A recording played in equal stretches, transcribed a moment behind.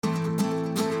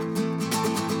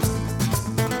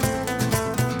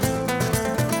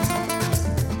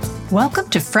Welcome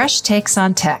to Fresh Takes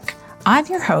on Tech. I'm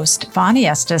your host, Vani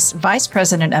Estes, Vice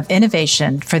President of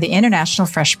Innovation for the International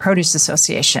Fresh Produce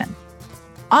Association.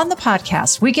 On the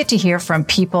podcast, we get to hear from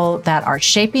people that are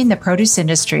shaping the produce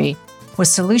industry with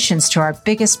solutions to our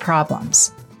biggest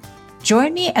problems.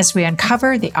 Join me as we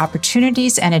uncover the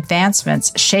opportunities and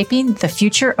advancements shaping the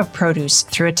future of produce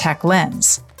through a tech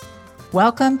lens.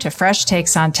 Welcome to Fresh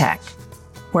Takes on Tech,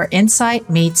 where insight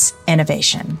meets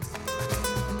innovation.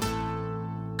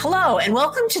 Hello, and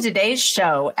welcome to today's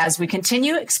show as we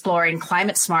continue exploring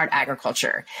climate-smart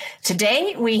agriculture.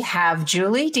 Today, we have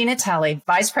Julie DiNatale,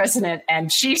 Vice President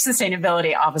and Chief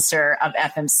Sustainability Officer of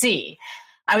FMC.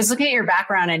 I was looking at your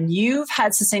background, and you've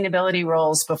had sustainability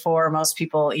roles before most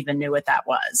people even knew what that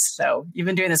was. So you've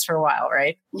been doing this for a while,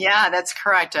 right? Yeah, that's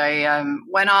correct. I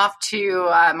went off to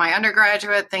my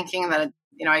undergraduate thinking that,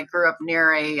 I grew up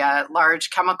near a large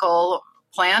chemical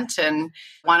plant and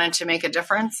wanted to make a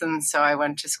difference. And so I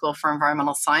went to school for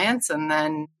environmental science and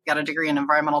then got a degree in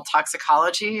environmental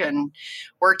toxicology and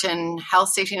worked in health,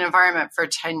 safety, and environment for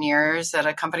 10 years at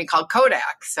a company called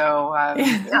Kodak. So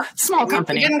yeah, small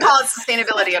company. We didn't call it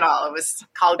sustainability at all. It was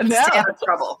called Stay Out of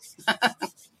Trouble.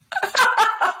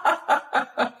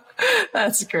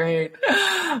 That's great.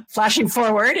 Flashing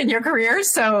forward in your career.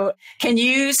 So can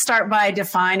you start by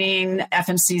defining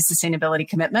FMC's sustainability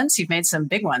commitments? You've made some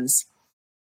big ones.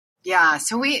 Yeah.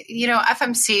 So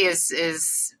FMC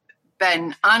is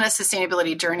been on a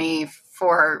sustainability journey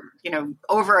for,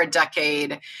 over a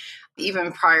decade.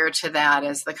 Even prior to that,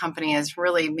 as the company has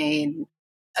really made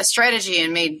a strategy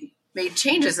and made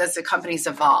changes as the company's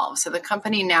evolved. So the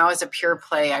company now is a pure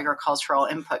play agricultural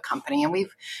input company. And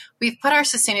we've put our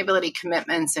sustainability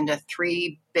commitments into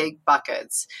three big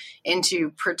buckets: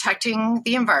 into protecting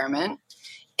the environment,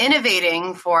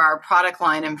 innovating for our product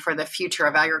line and for the future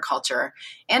of agriculture,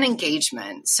 and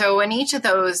engagement. So in each of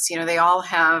those, they all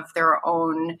have their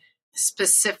own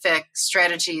specific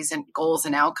strategies and goals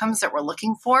and outcomes that we're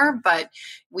looking for, but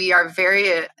we are very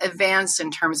advanced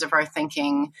in terms of our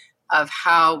thinking of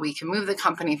how we can move the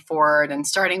company forward, and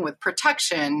starting with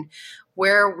protection,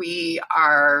 where we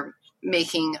are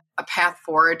making a path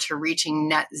forward to reaching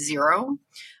net zero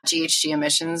GHG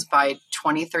emissions by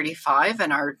 2035,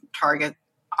 and our target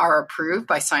are approved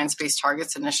by Science-Based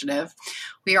Targets Initiative.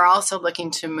 We are also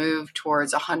looking to move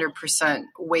towards 100%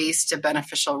 waste to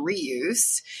beneficial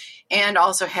reuse, and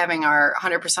also having our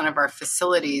 100% of our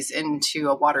facilities into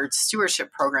a water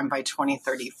stewardship program by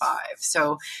 2035.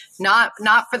 So not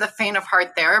for the faint of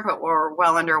heart there, but we're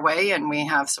well underway, and we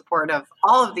have support of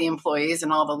all of the employees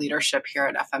and all the leadership here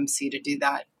at FMC to do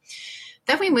that.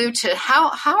 Then we move to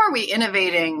how are we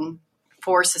innovating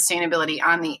for sustainability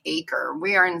on the acre.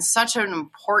 We are in such an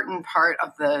important part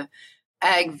of the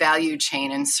ag value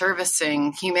chain and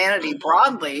servicing humanity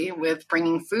broadly with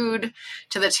bringing food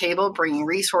to the table, bringing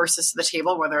resources to the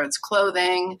table, whether it's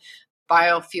clothing,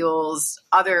 biofuels,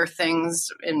 other things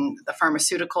in the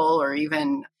pharmaceutical or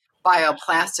even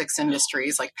bioplastics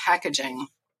industries like packaging.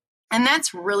 And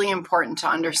that's really important to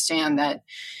understand that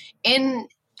in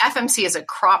FMC as a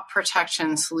crop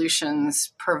protection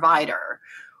solutions provider,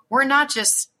 we're not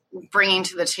just bringing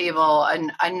to the table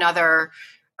another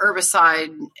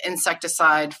herbicide,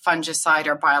 insecticide, fungicide,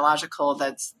 or biological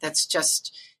that's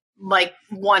just like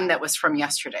one that was from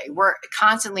yesterday. We're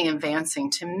constantly advancing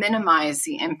to minimize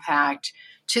the impact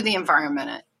to the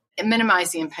environment and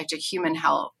minimize the impact to human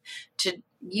health, to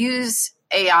use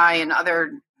AI and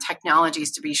other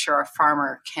technologies to be sure a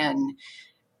farmer can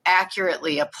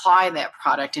accurately apply that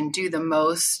product and do the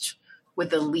most with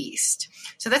the least.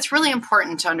 So that's really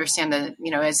important to understand that,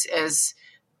 as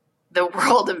the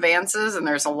world advances and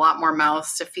there's a lot more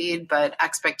mouths to feed, but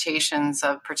expectations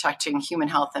of protecting human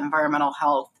health and environmental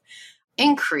health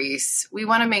increase, we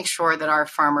want to make sure that our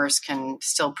farmers can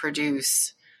still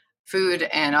produce food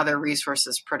and other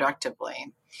resources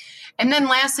productively. And then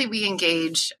lastly, we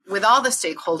engage with all the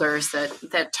stakeholders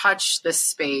that touch this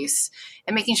space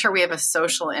and making sure we have a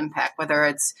social impact, whether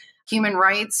it's human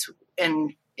rights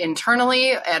and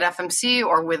internally at FMC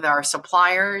or with our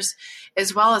suppliers,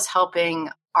 as well as helping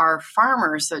our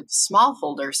farmers, the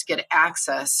smallholders, get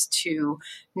access to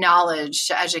knowledge,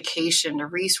 to education, to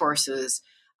resources,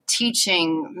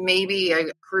 teaching maybe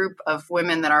a group of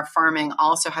women that are farming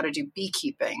also how to do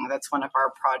beekeeping. That's one of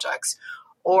our projects.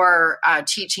 Or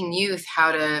teaching youth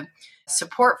how to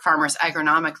support farmers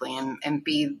agronomically and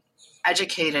be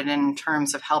educated in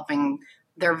terms of helping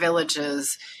their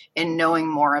villages in knowing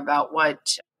more about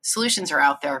what solutions are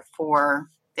out there for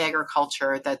the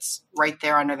agriculture that's right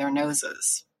there under their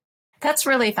noses. That's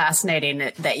really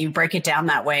fascinating that you break it down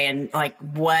that way, and like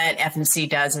what FMC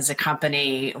does as a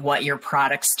company, what your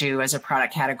products do as a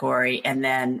product category, and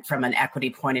then from an equity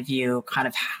point of view, kind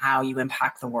of how you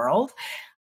impact the world.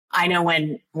 I know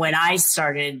when I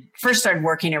first started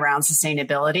working around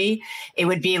sustainability, it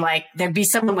would be like there'd be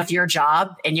someone with your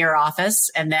job in your office,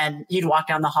 and then you'd walk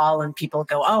down the hall and people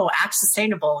go, "Oh, act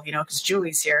sustainable," because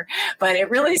Julie's here. But it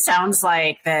really sounds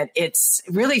like that it's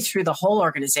really through the whole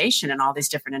organization and all these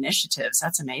different initiatives.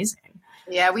 That's amazing.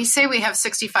 Yeah, we say we have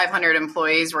 6,500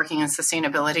 employees working in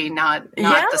sustainability, not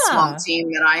the small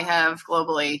team that I have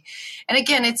globally. And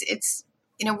again, it's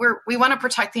we want to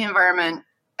protect the environment.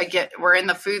 Again, we're in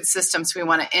the food system, so we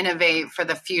want to innovate for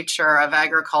the future of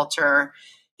agriculture.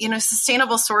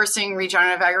 Sustainable sourcing,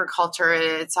 regenerative agriculture,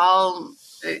 it's all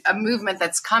a movement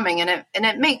that's coming, and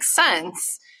it makes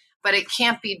sense, but it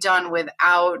can't be done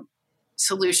without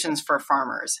solutions for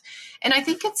farmers. And I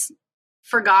think it's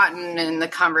forgotten in the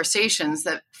conversations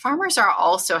that farmers are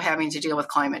also having to deal with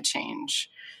climate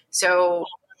change. So,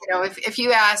 if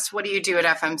you ask, what do you do at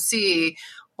FMC?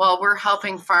 Well, we're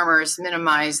helping farmers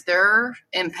minimize their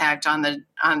impact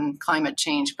on climate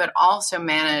change, but also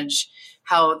manage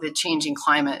how the changing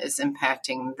climate is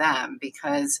impacting them,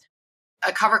 because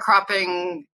a cover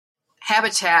cropping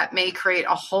habitat may create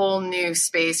a whole new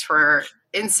space for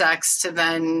insects to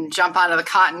then jump onto the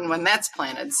cotton when that's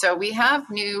planted. So we have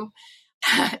new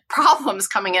problems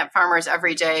coming at farmers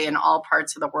every day in all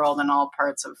parts of the world and all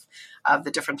parts of the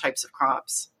different types of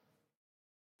crops.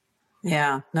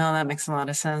 Yeah, no, that makes a lot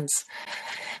of sense.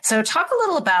 So talk a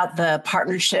little about the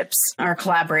partnerships or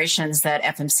collaborations that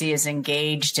FMC is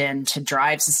engaged in to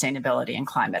drive sustainability and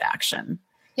climate action.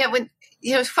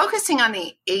 Yeah, focusing on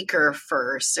the acre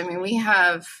first, we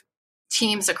have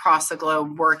teams across the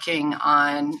globe working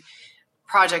on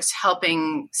projects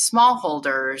helping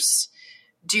smallholders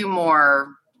do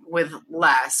more with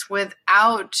less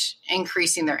without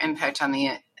increasing their impact on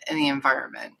the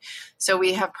environment. So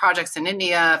we have projects in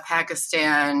India,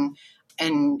 Pakistan,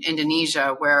 and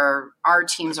Indonesia where our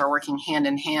teams are working hand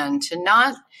in hand to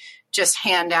not just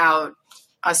hand out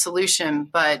a solution,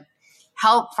 but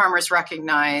help farmers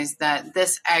recognize that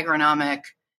this agronomic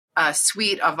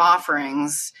suite of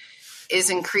offerings is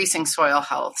increasing soil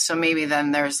health. So maybe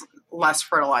then there's less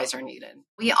fertilizer needed.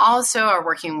 We also are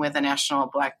working with the National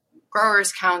Black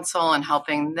Growers Council and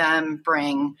helping them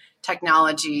bring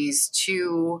technologies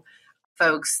to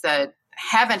folks that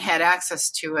haven't had access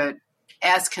to it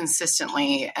as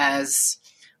consistently as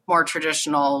more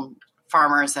traditional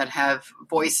farmers that have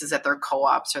voices at their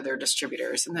co-ops or their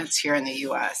distributors, and that's here in the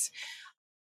U.S.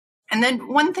 And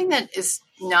then one thing that is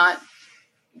not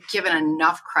given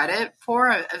enough credit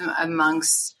for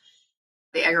amongst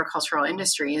the agricultural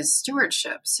industry is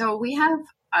stewardship. So we have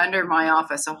under my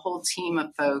office a whole team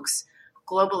of folks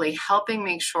globally helping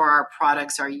make sure our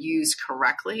products are used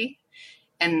correctly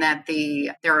and that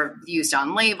they're used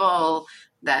on label,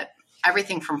 that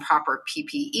everything from proper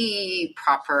PPE,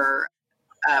 proper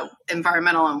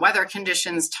environmental and weather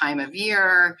conditions, time of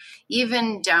year,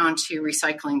 even down to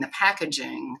recycling the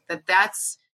packaging,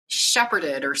 that's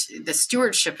shepherded, or the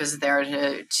stewardship is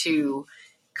there to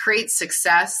create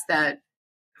success. That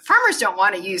farmers don't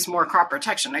want to use more crop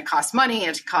protection. It costs money,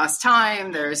 it costs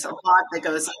time. There's a lot that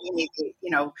goes,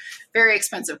 very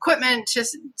expensive equipment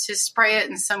to spray it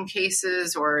in some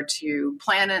cases or to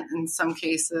plant it in some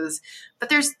cases. But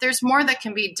there's more that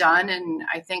can be done. And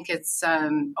I think it's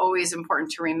always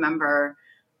important to remember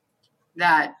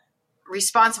that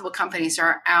responsible companies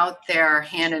are out there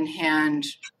hand in hand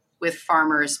with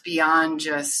farmers beyond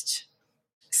just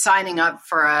signing up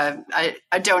for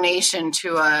a donation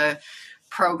to a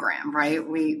program, right?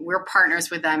 We're partners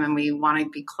with them and we want to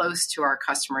be close to our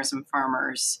customers and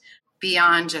farmers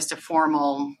beyond just a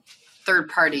formal third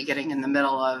party getting in the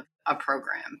middle of a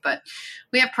program. But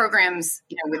we have programs,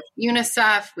 with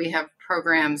UNICEF. We have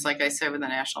programs, like I said, with the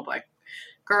National Black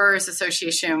Growers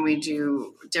Association. We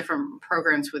do different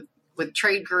programs with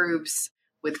trade groups,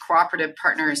 with cooperative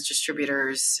partners,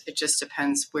 distributors. It just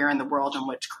depends where in the world and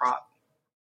which crop.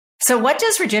 So what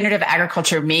does regenerative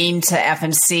agriculture mean to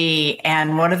FMC,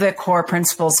 and what are the core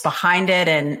principles behind it,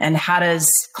 and how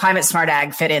does climate smart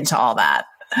ag fit into all that?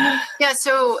 Yeah,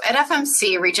 so at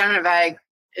FMC, regenerative ag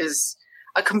is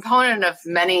a component of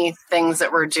many things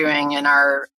that we're doing in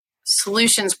our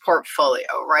solutions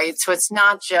portfolio, right? So it's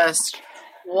not just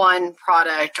one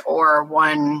product or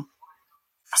one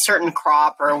certain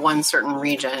crop or one certain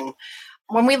region.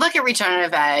 When we look at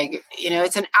regenerative ag,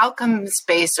 it's an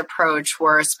outcomes-based approach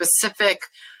where a specific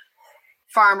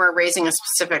farmer raising a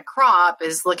specific crop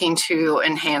is looking to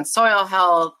enhance soil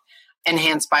health,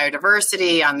 enhance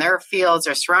biodiversity on their fields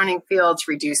or surrounding fields,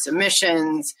 reduce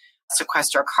emissions,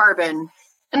 sequester carbon.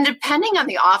 And depending on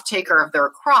the off-taker of their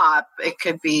crop, it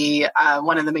could be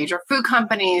one of the major food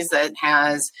companies that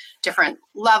has different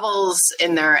levels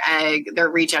in their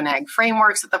regen ag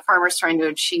frameworks that the farmer's trying to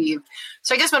achieve.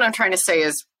 So I guess what I'm trying to say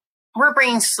is we're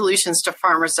bringing solutions to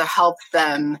farmers to help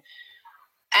them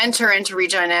enter into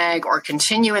regen ag or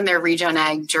continue in their regen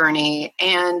ag journey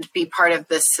and be part of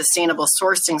this sustainable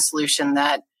sourcing solution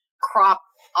that crop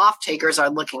off-takers are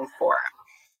looking for.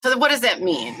 So what does that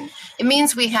mean? It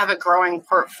means we have a growing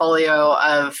portfolio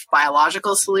of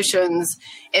biological solutions.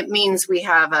 It means we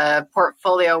have a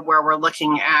portfolio where we're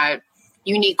looking at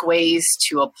unique ways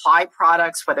to apply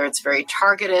products, whether it's very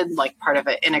targeted, like part of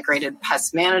an integrated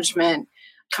pest management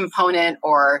component,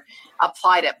 or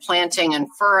applied at planting and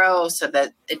furrow so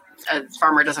that a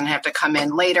farmer doesn't have to come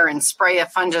in later and spray a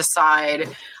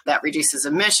fungicide. That reduces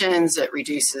emissions. It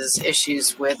reduces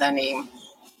issues with any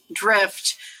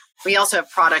drift. We also have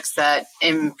products that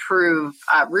improve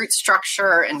root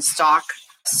structure and stalk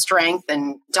strength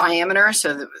and diameter,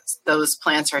 so that those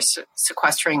plants are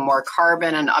sequestering more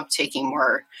carbon and uptaking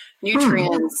more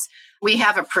nutrients. We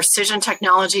have a precision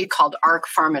technology called Arc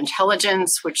Farm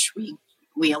Intelligence, which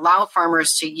we allow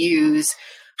farmers to use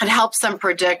and helps them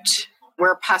predict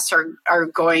where pests are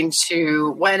going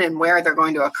to, when and where they're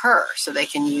going to occur, so they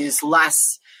can use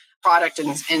less product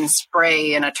and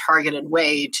spray in a targeted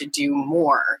way to do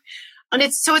more. And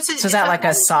is that like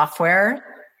a software?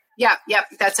 Yeah,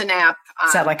 that's an app.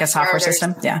 Is that like a software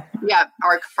system? Yeah,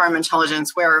 Arc Farm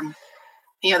Intelligence, where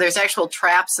there's actual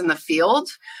traps in the field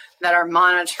that are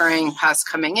monitoring pests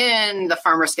coming in. The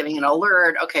farmer's getting an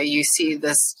alert. Okay, you see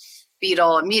this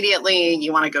beetle immediately.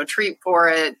 You want to go treat for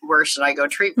it. Where should I go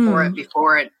treat for it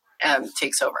before it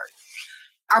takes over?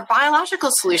 Our biological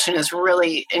solution is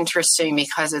really interesting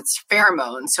because it's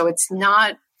pheromone. So it's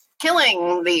not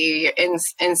killing the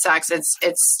insects,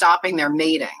 it's stopping their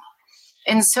mating.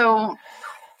 And so,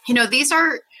 these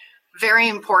are very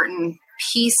important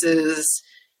pieces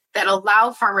that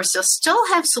allow farmers to still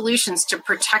have solutions to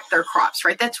protect their crops,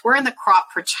 right? We're in the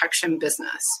crop protection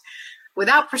business.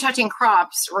 Without protecting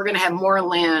crops, we're going to have more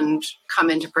land come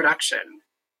into production.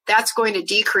 That's going to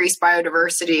decrease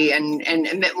biodiversity and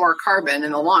emit more carbon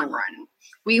in the long run.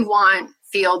 We want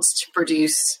fields to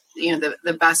produce,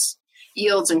 the best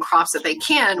yields and crops that they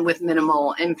can with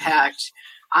minimal impact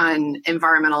on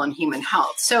environmental and human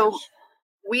health. So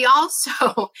we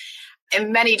also,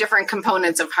 in many different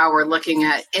components of how we're looking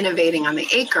at innovating on the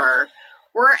acre,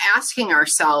 we're asking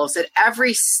ourselves at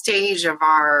every stage of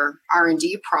our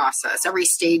R&D process, every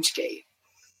stage gate,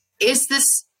 is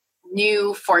this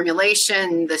new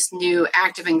formulation, this new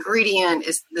active ingredient,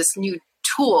 is this new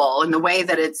tool in the way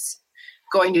that it's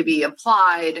going to be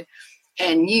applied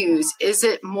and used, is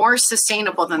it more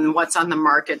sustainable than what's on the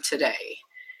market today?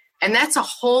 And that's a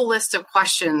whole list of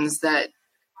questions that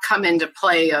come into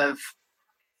play of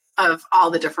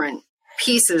all the different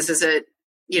pieces. Is it,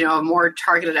 a more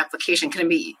targeted application? Can it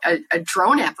be a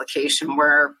drone application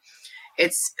where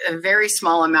it's a very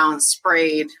small amount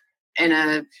sprayed in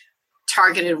a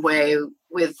targeted way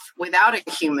without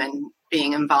a human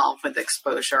being involved with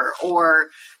exposure? Or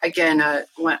again,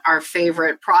 our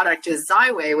favorite product is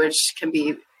Xyway, which can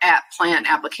be at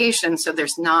plant application, so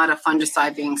there's not a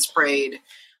fungicide being sprayed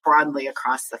broadly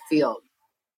across the field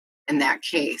in that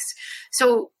case.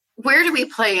 So where do we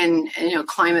play in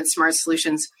climate smart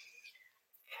solutions?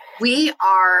 We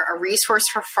are a resource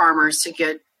for farmers to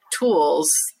get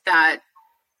tools that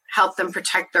help them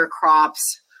protect their crops.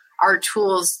 Our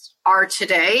tools are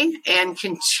today and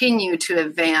continue to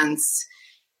advance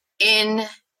in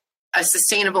a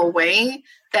sustainable way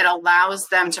that allows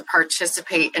them to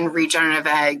participate in regenerative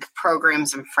ag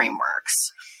programs and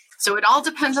frameworks. So it all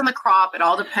depends on the crop. It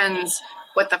all depends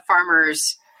what the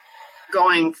farmer's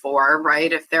going for,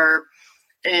 right? If they're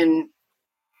in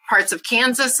parts of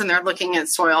Kansas and they're looking at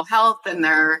soil health and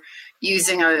they're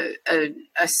using a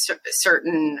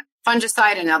certain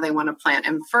fungicide and now they want to plant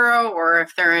in furrow, or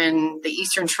if they're in the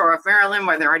eastern shore of Maryland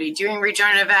where they're already doing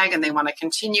regenerative ag and they want to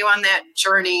continue on that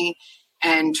journey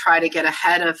and try to get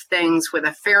ahead of things with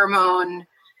a pheromone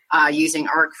using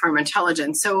Arc Farm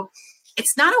Intelligence. So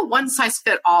it's not a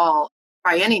one-size-fits-all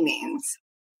by any means.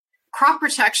 Crop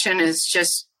protection is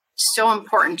just so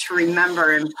important to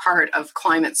remember and part of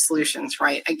climate solutions,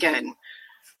 right? Again,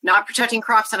 not protecting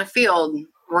crops in a field,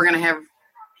 we're going to have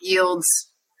yields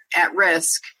at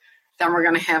risk. Then we're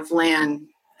going to have land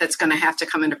that's going to have to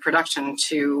come into production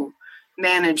to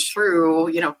manage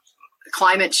through,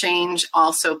 climate change,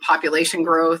 also population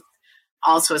growth,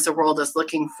 also as the world is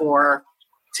looking for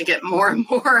to get more and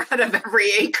more out of every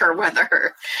acre,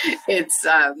 whether it's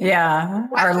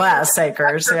or less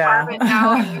acres. Now,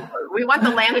 we want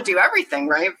the land to do everything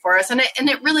right for us, and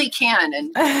it really can.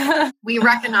 And we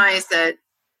recognize that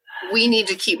we need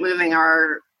to keep moving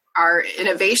our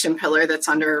innovation pillar that's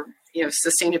under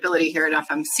sustainability here at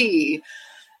FMC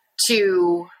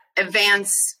to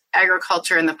advance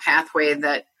agriculture in the pathway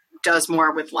that does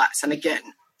more with less. And again,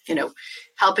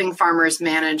 helping farmers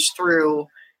manage through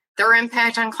their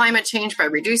impact on climate change by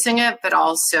reducing it, but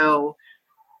also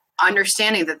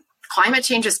understanding that climate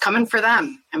change is coming for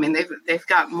them. I mean, they've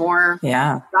got more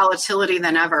volatility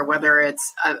than ever, whether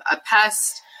it's a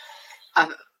pest, a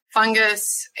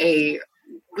fungus, a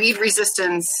weed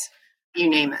resistance, you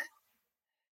name it.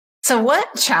 So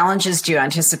what challenges do you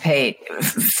anticipate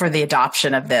for the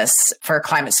adoption of this for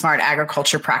climate smart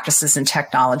agriculture practices and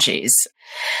technologies?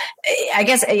 I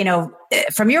guess,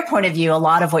 from your point of view, a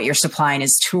lot of what you're supplying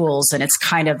is tools, and it's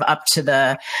kind of up to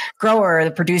the grower or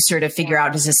the producer to figure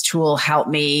out, does this tool help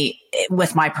me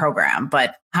with my program?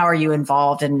 But how are you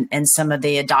involved in some of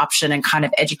the adoption and kind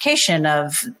of education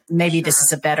of maybe this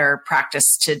is a better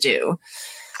practice to do?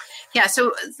 Yeah,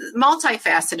 so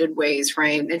multifaceted ways,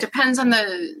 right? It depends on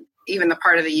even the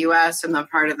part of the U.S. and the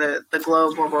part of the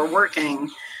globe where we're working,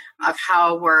 of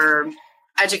how we're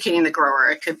educating the grower.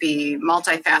 It could be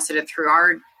multifaceted through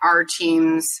our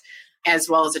teams, as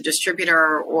well as a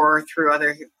distributor, or through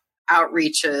other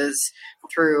outreaches,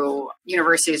 through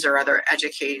universities or other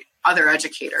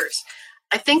educators.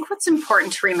 I think what's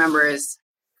important to remember is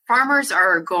farmers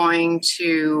are going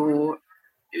to,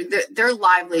 their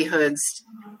livelihoods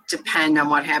depend on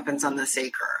what happens on this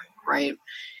acre, right?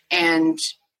 And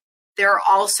they're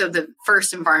also the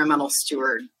first environmental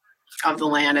steward of the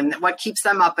land. And what keeps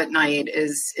them up at night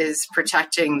is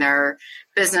protecting their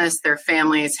business, their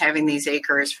families, having these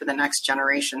acres for the next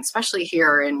generation, especially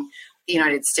here in the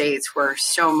United States, where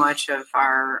so much of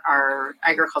our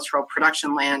agricultural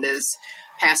production land is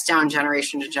passed down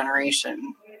generation to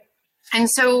generation. And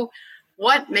so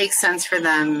what makes sense for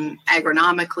them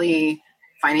agronomically,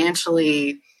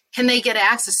 financially? Can they get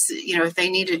access, if they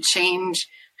need to change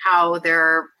how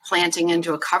they're planting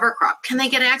into a cover crop? Can they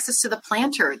get access to the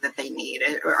planter that they need?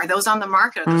 Are those on the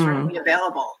market? Are those readily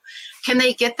available? Can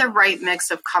they get the right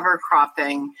mix of cover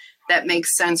cropping that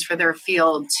makes sense for their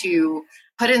field to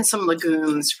put in some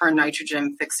legumes for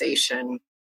nitrogen fixation?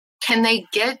 Can they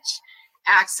get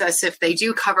access if they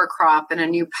do cover crop and a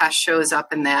new pest shows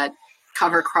up in that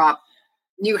cover crop,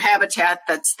 new habitat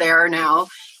that's there now?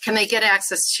 Can they get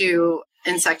access to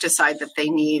insecticide that they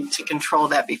need to control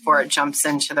that before it jumps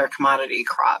into their commodity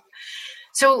crop?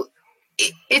 So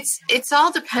it's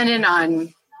all dependent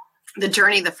on the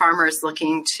journey the farmer is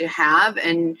looking to have.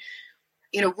 And,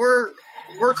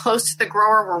 we're close to the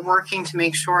grower. We're working to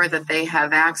make sure that they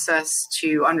have access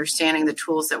to understanding the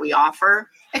tools that we offer.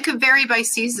 It could vary by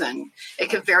season. It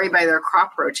could vary by their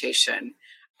crop rotation.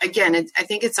 Again, I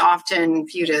think it's often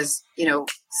viewed as,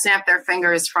 snap their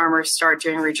fingers, farmers start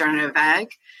doing regenerative ag.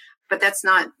 But that's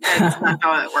not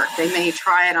how it works. They may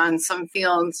try it on some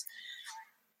fields.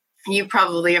 You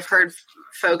probably have heard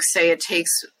folks say it takes,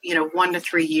 1 to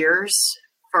 3 years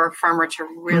for a farmer to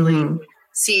really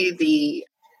see the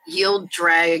yield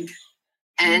drag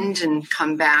end and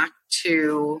come back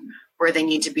to where they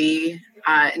need to be.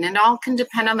 And it all can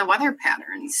depend on the weather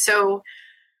patterns. So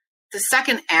the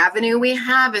second avenue we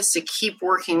have is to keep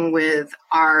working with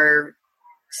our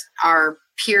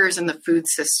peers in the food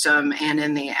system and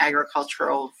in the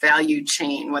agricultural value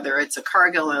chain, whether it's a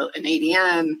Cargill, an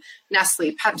ADM,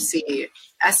 Nestle, Pepsi,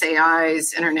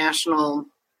 SAI's International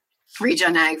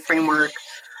Regen Ag Framework,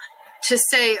 to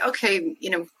say, okay,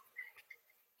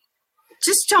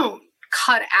 just don't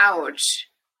cut out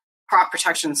crop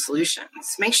protection solutions.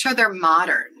 Make sure they're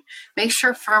modern. Make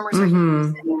sure farmers are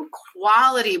using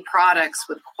quality products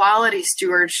with quality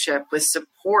stewardship, with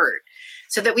support,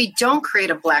 so that we don't create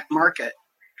a black market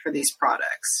for these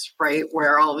products, right?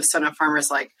 Where all of a sudden a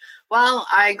farmer's like, well,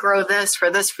 I grow this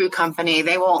for this food company.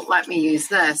 They won't let me use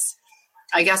this.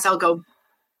 I guess I'll go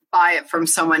buy it from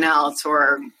someone else.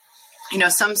 Or,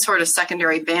 some sort of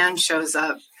secondary ban shows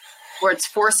up where it's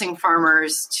forcing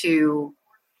farmers to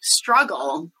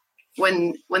struggle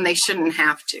when they shouldn't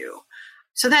have to.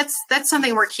 So that's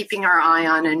something we're keeping our eye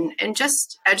on, and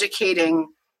just educating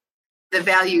the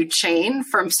value chain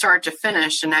from start to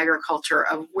finish in agriculture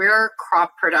of where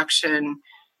crop production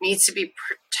needs to be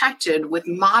protected with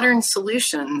modern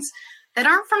solutions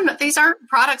that these aren't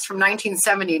products from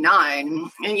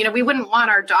 1979. And, we wouldn't want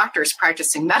our doctors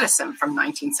practicing medicine from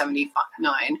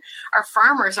 1979. Our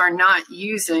farmers are not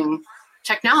using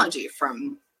technology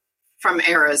from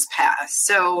eras past.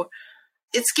 So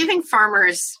it's giving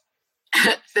farmers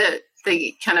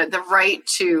the kind of the right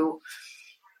to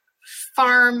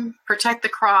farm, protect the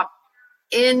crop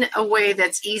in a way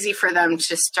that's easy for them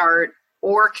to start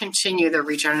or continue the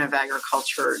regenerative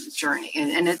agriculture journey.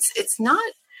 And it's not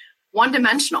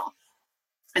one-dimensional.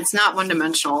 It's not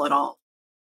one-dimensional at all.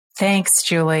 Thanks,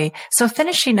 Julie. So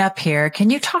finishing up here, can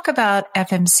you talk about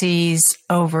FMC's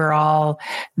overall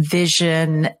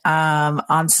vision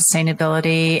on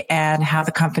sustainability and how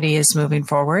the company is moving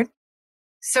forward?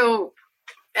 So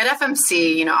at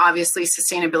FMC, obviously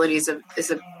sustainability is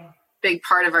a big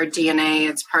part of our DNA.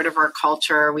 It's part of our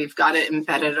culture. We've got it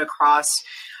embedded across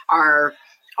our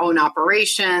own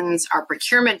operations, our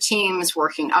procurement teams,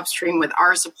 working upstream with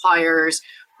our suppliers,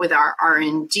 with our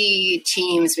R&D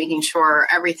teams, making sure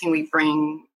everything we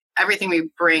bring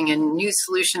in new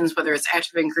solutions, whether it's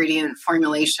active ingredient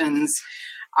formulations,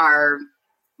 are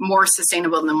more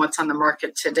sustainable than what's on the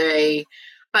market today.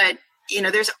 But,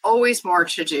 there's always more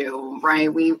to do,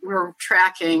 right? We're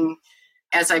tracking,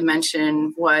 as I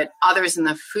mentioned, what others in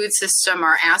the food system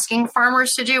are asking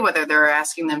farmers to do, whether they're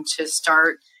asking them to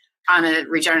start on a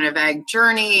regenerative ag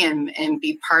journey and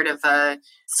be part of a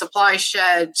supply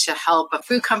shed to help a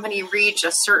food company reach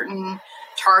a certain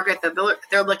target that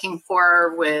they're looking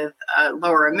for with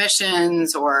lower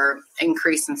emissions or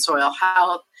increase in soil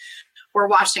health. We're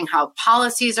watching how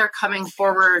policies are coming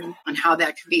forward and how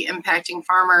that could be impacting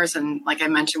farmers. And like I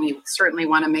mentioned, we certainly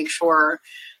want to make sure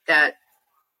that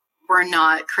we're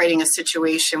not creating a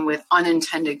situation with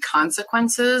unintended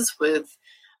consequences with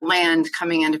land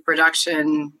coming into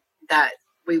production that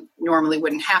we normally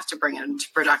wouldn't have to bring into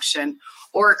production,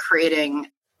 or creating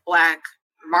black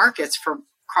markets for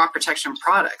crop protection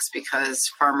products because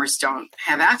farmers don't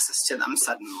have access to them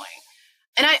suddenly.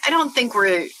 And I don't think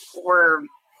we're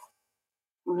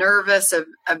nervous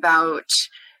about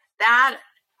that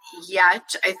yet.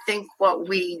 I think what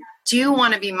we do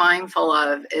want to be mindful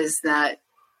of is that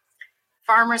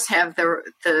farmers have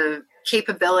the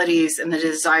capabilities and the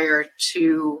desire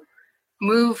to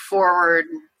move forward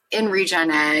in regen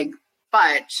ag,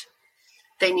 but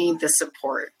they need the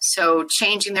support. So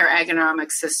changing their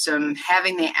agronomic system,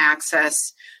 having the access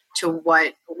to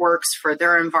what works for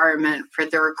their environment, for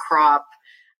their crop.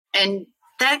 And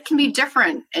that can be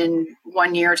different in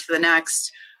one year to the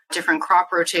next, different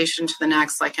crop rotation to the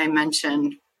next, like I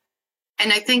mentioned.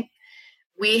 And I think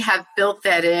we have built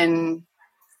that in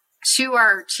to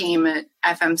our team at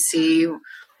FMC.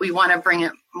 We want to bring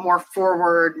it more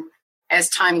forward as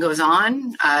time goes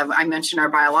on. I mentioned our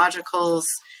biologicals,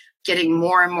 getting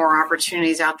more and more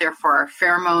opportunities out there for our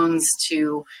pheromones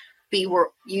to be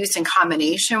used in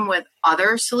combination with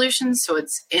other solutions. So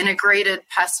it's integrated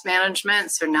pest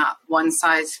management. So not one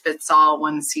size fits all,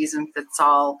 one season fits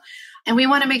all. And we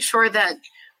want to make sure that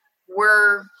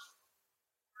we're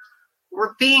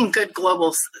being good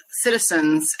global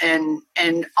citizens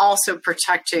and also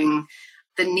protecting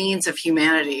the needs of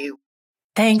humanity.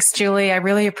 Thanks, Julie. I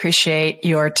really appreciate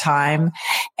your time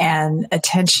and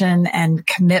attention and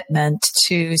commitment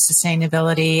to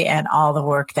sustainability and all the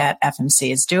work that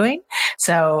FMC is doing.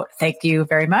 So thank you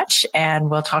very much, and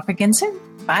we'll talk again soon.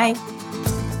 Bye.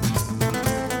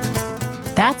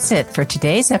 That's it for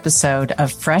today's episode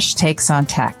of Fresh Takes on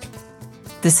Tech.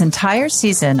 This entire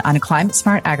season on climate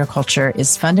smart agriculture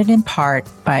is funded in part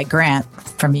by a grant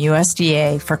from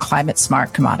USDA for climate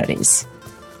smart commodities.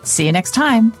 See you next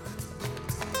time.